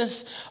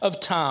fullness of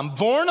time,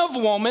 born of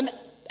woman,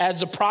 as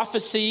the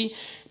prophecy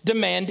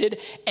demanded,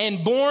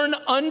 and born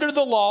under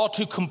the law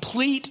to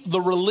complete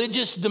the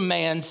religious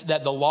demands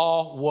that the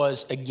law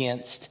was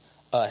against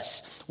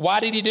us. Why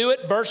did he do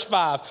it? Verse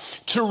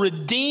 5, to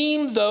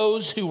redeem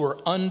those who were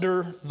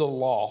under the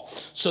law,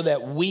 so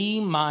that we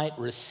might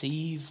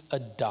receive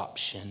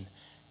adoption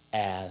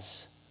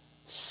as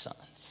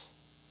sons.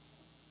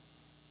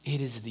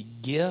 It is the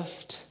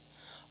gift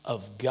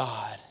of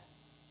God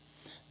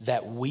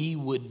that we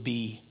would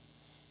be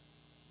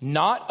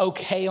not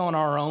okay on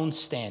our own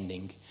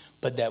standing,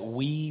 but that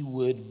we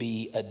would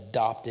be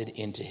adopted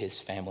into his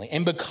family.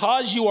 And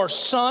because you are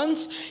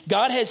sons,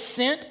 God has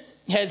sent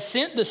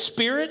the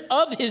Spirit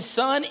of his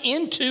Son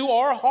into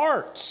our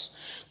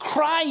hearts,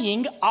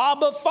 crying,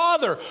 Abba,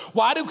 Father.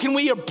 Can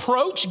we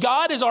approach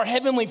God as our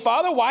heavenly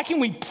Father? Why can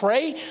we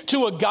pray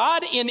to a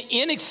God in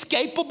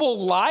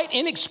inescapable light,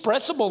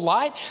 inexpressible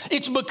light?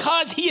 It's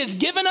because he has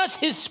given us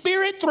his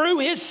Spirit through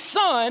his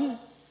Son.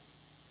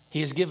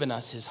 He has given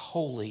us his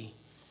Holy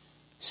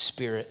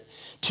Spirit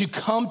to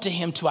come to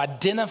him, to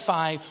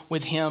identify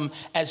with him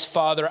as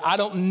Father. I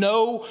don't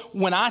know,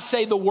 when I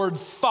say the word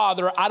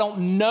Father, I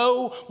don't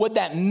know what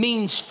that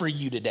means for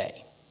you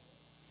today.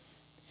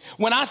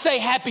 When I say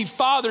Happy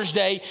Father's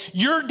Day,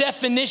 your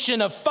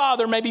definition of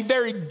father may be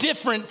very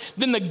different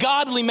than the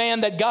godly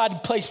man that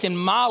God placed in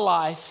my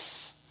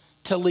life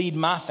to lead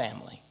my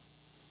family.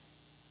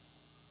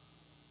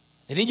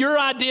 And your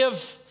idea of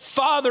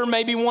father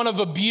may be one of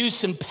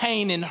abuse and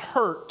pain and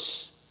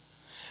hurt.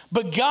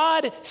 But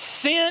God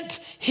sent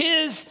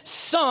his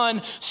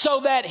son so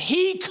that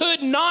he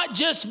could not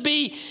just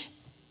be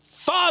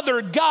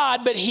Father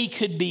God, but he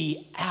could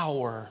be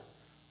our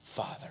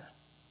Father.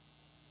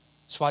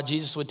 That's why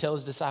Jesus would tell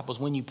his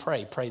disciples, when you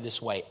pray, pray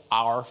this way: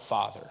 our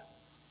Father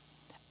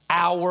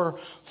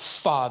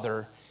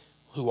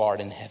who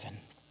art in heaven.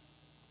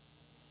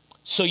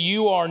 So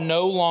you are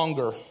no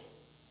longer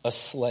a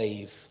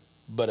slave,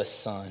 but a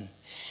son.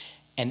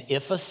 And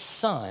if a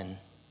son,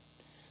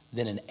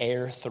 then an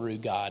heir through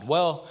God.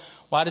 Well,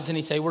 why doesn't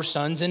he say we're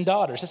sons and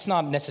daughters? That's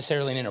not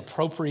necessarily an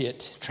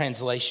inappropriate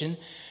translation.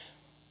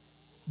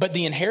 But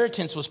the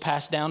inheritance was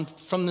passed down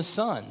from the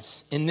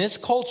sons. In this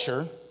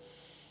culture,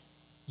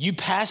 you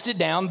passed it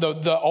down.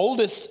 The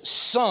oldest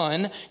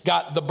son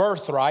got the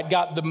birthright,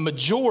 got the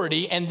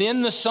majority, and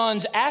then the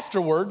sons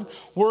afterward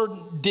were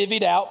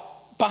divvied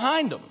out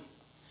behind them.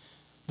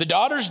 The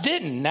daughters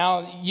didn't.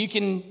 Now, you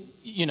can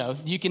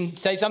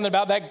say something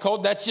about that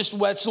cult. That's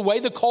the way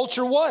the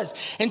culture was.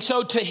 And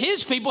so to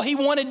his people, he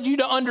wanted you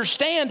to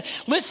understand,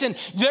 listen,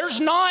 there's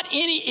not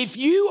any, if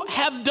you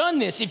have done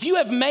this, if you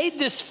have made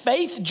this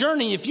faith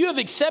journey, if you have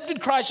accepted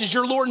Christ as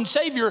your Lord and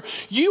Savior,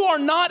 you are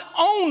not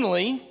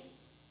only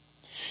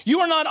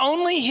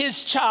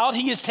his child.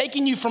 He has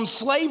taken you from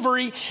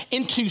slavery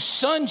into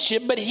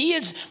sonship, but he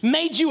has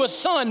made you a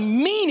son,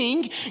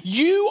 meaning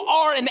you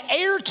are an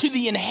heir to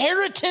the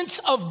inheritance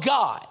of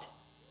God.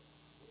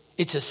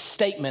 It's a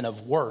statement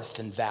of worth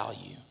and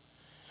value.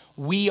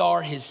 We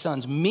are his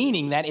sons,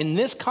 meaning that in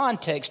this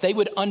context, they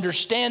would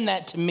understand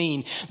that to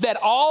mean that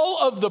all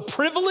of the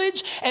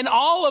privilege and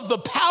all of the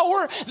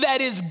power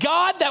that is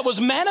God, that was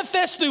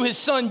manifest through his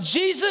son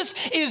Jesus,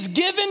 is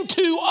given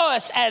to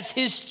us as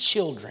his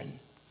children.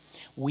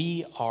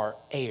 We are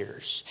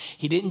heirs.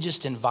 He didn't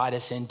just invite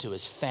us into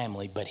his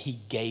family, but he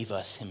gave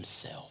us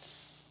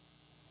himself.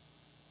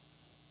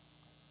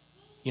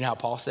 You know how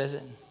Paul says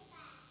it?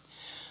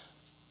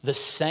 The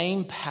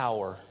same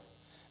power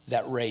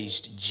that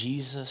raised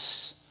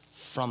Jesus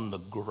from the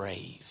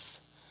grave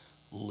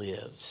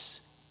lives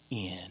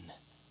in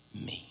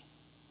me.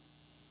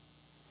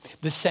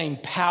 The same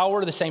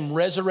power, the same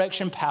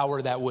resurrection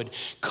power that would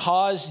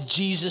cause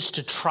Jesus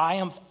to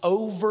triumph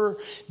over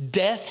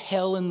death,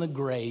 hell, and the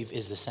grave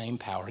is the same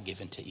power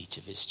given to each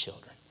of his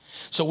children.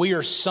 So we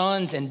are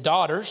sons and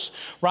daughters,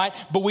 right?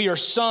 But we are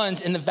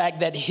sons in the fact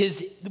that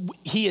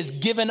he has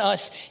given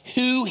us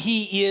who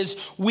he is.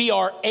 We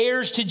are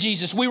heirs to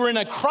Jesus. We were in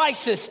a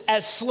crisis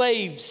as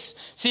slaves.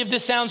 See if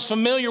this sounds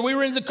familiar. We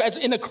were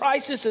in a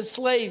crisis as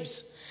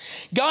slaves.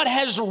 God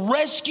has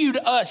rescued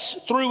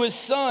us through his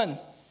son.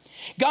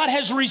 God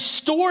has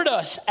restored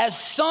us as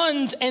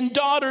sons and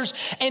daughters,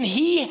 and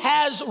he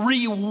has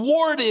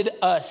rewarded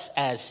us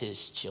as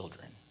his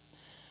children.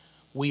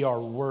 We are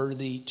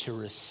worthy to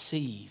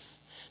receive,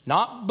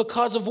 not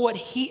because of what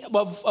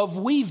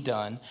we've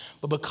done,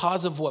 but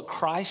because of what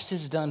Christ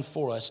has done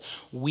for us.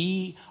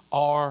 We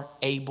are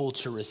able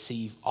to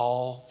receive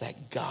all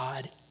that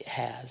God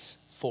has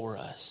for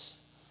us.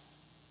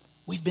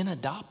 We've been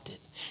adopted.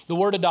 The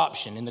word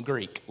adoption in the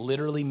Greek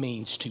literally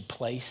means to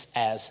place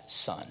as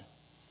son.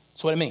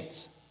 That's what it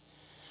means.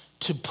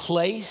 To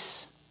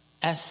place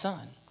as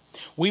son.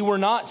 We were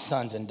not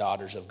sons and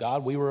daughters of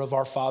God. We were of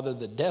our father,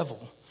 the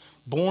devil,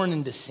 born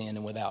into sin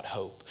and without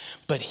hope.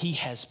 But he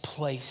has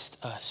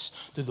placed us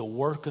through the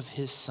work of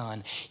his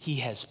son. He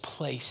has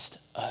placed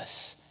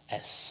us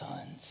as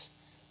sons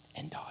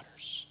and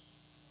daughters.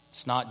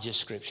 It's not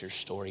just Scripture's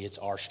story. It's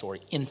our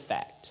story. In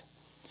fact,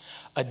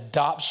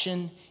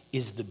 adoption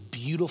is the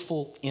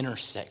beautiful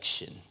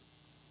intersection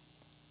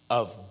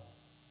of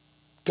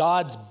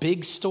God's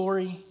big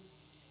story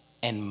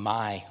and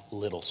my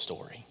little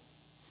story.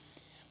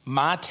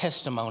 My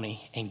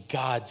testimony and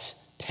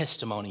God's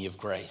testimony of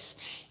grace.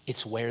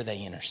 It's where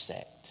they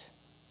intersect.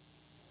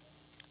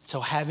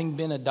 So having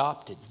been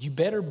adopted, you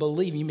better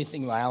believe, you may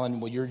think, well, Alan,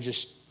 well, you're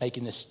just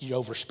making this, you're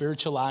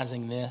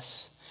over-spiritualizing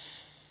this.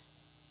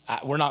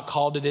 We're not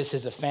called to this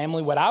as a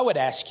family. What I would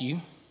ask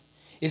you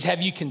is,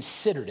 have you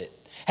considered it?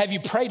 Have you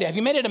prayed it? Have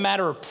you made it a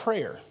matter of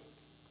prayer?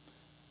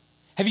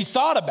 Have you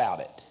thought about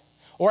it?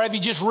 Or have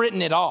you just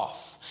written it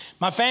off?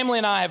 My family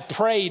and I have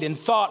prayed and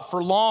thought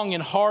for long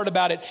and hard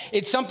about it.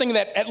 It's something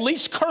that, at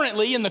least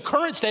currently, in the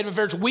current state of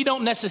affairs, we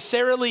don't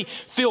necessarily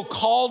feel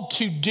called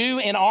to do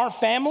in our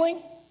family.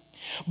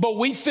 But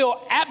we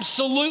feel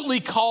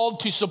absolutely called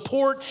to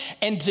support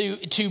and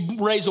to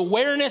raise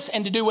awareness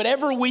and to do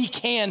whatever we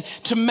can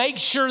to make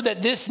sure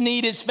that this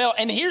need is felt.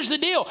 And here's the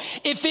deal.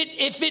 If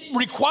it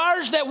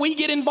requires that we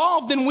get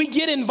involved, then we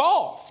get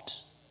involved.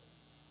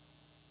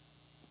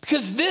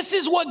 Because this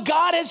is what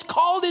God has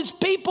called his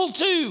people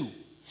to.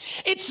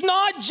 It's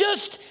not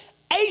just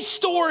a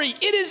story.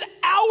 It is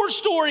our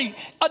story.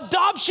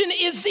 Adoption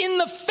is in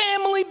the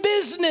family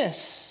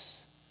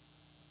business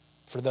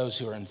for those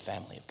who are in the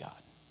family of God.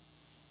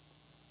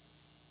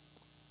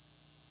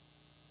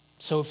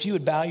 So if you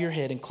would bow your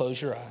head and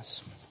close your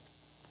eyes.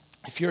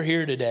 If you're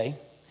here today,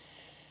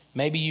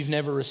 maybe you've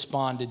never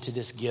responded to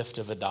this gift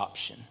of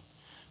adoption.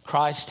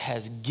 Christ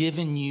has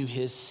given you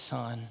his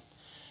son,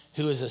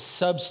 who is a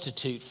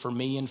substitute for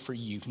me and for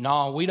you.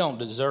 No, we don't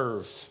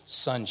deserve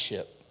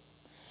sonship.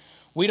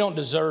 We don't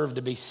deserve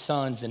to be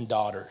sons and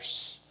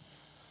daughters.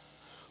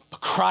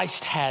 But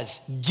Christ has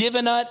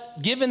given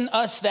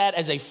us that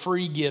as a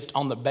free gift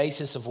on the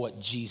basis of what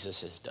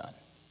Jesus has done.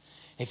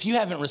 If you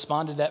haven't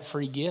responded to that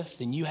free gift,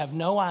 then you have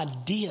no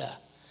idea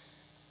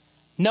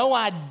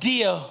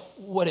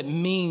what it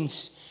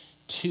means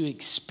to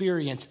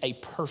experience a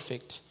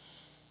perfect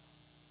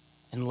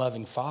and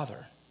loving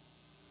Father.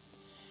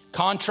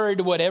 Contrary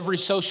to what every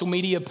social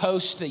media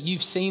post that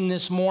you've seen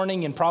this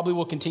morning and probably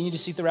will continue to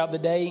see throughout the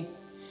day,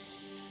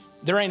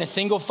 there ain't a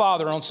single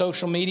father on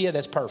social media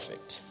that's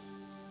perfect.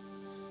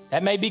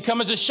 That may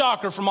become as a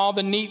shocker from all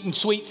the neat and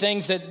sweet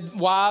things that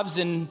wives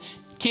and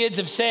kids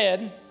have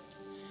said.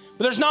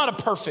 But there's not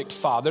a perfect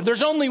father.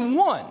 There's only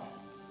one.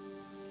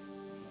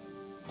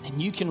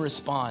 And you can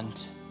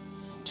respond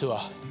to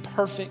a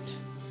perfect,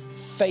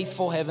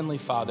 faithful Heavenly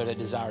Father that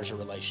desires a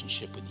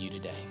relationship with you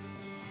today.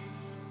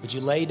 Would you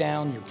lay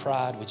down your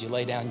pride? Would you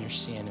lay down your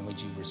sin? And would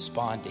you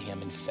respond to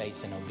him in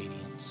faith and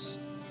obedience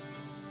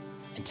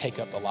and take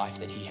up the life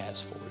that he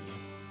has for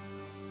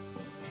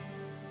you?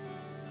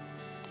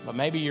 But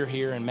maybe you're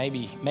here and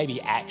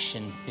maybe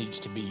action needs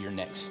to be your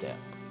next step.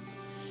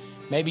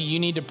 Maybe you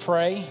need to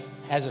pray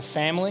as a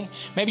family.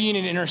 Maybe you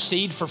need to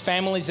intercede for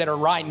families that are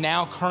right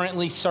now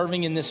currently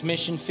serving in this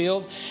mission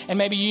field. And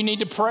maybe you need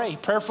to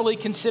prayerfully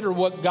consider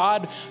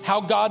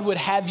how God would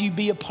have you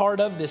be a part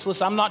of this.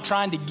 Listen, I'm not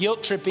trying to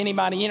guilt trip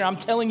anybody in. I'm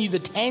telling you the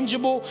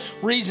tangible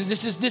reasons.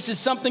 This is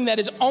something that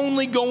is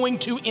only going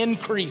to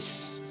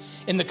increase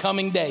in the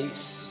coming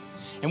days.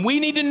 And we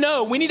need to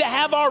know, we need to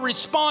have our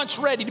response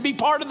ready to be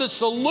part of the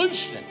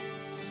solution.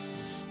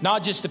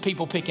 Not just the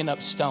people picking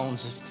up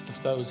stones of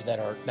those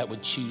that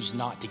would choose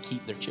not to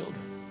keep their children.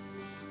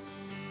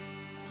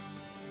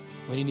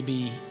 We need to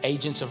be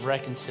agents of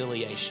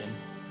reconciliation.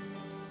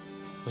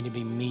 We need to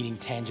be meeting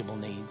tangible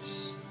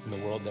needs in the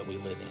world that we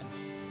live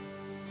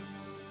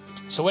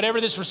in. So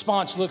whatever this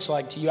response looks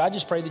like to you, I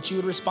just pray that you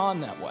would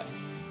respond that way.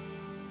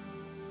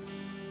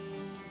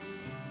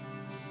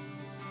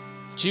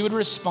 That you would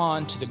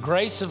respond to the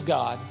grace of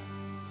God,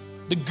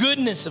 the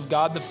goodness of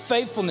God, the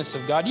faithfulness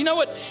of God. You know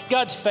what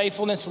God's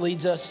faithfulness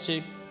leads us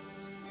to?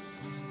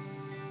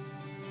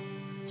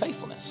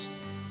 Faithfulness.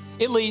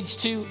 It leads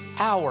to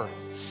our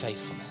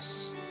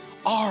faithfulness,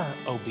 our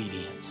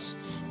obedience,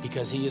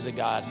 because he is a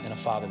God and a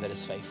Father that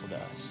is faithful to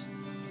us.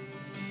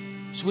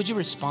 So would you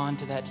respond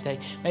to that today?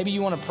 Maybe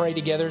you want to pray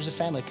together as a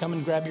family. Come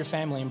and grab your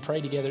family and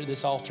pray together at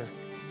this altar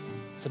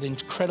for the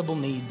incredible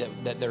need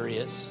that there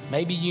is.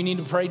 Maybe you need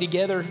to pray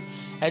together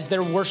as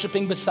they're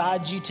worshiping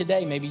beside you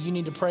today. Maybe you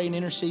need to pray and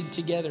intercede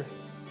together.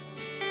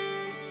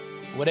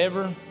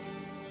 Whatever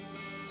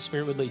the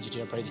Spirit would lead you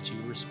to, I pray that you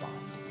would respond.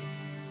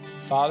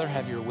 Father,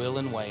 have your will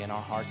and way in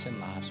our hearts and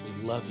lives.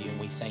 We love you and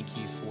we thank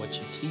you for what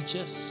you teach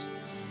us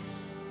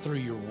through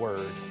your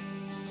word.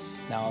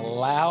 Now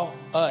allow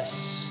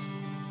us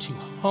to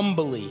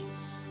humbly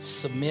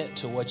submit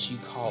to what you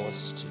call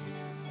us to.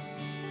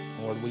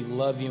 Lord, we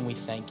love you and we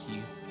thank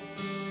you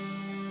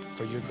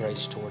for your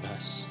grace toward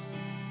us.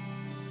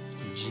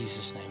 In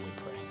Jesus' name we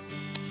pray.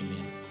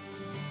 Amen.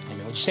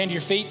 Amen. Would you stand to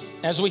your feet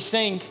as we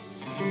sing?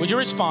 Would you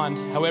respond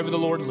however the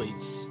Lord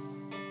leads?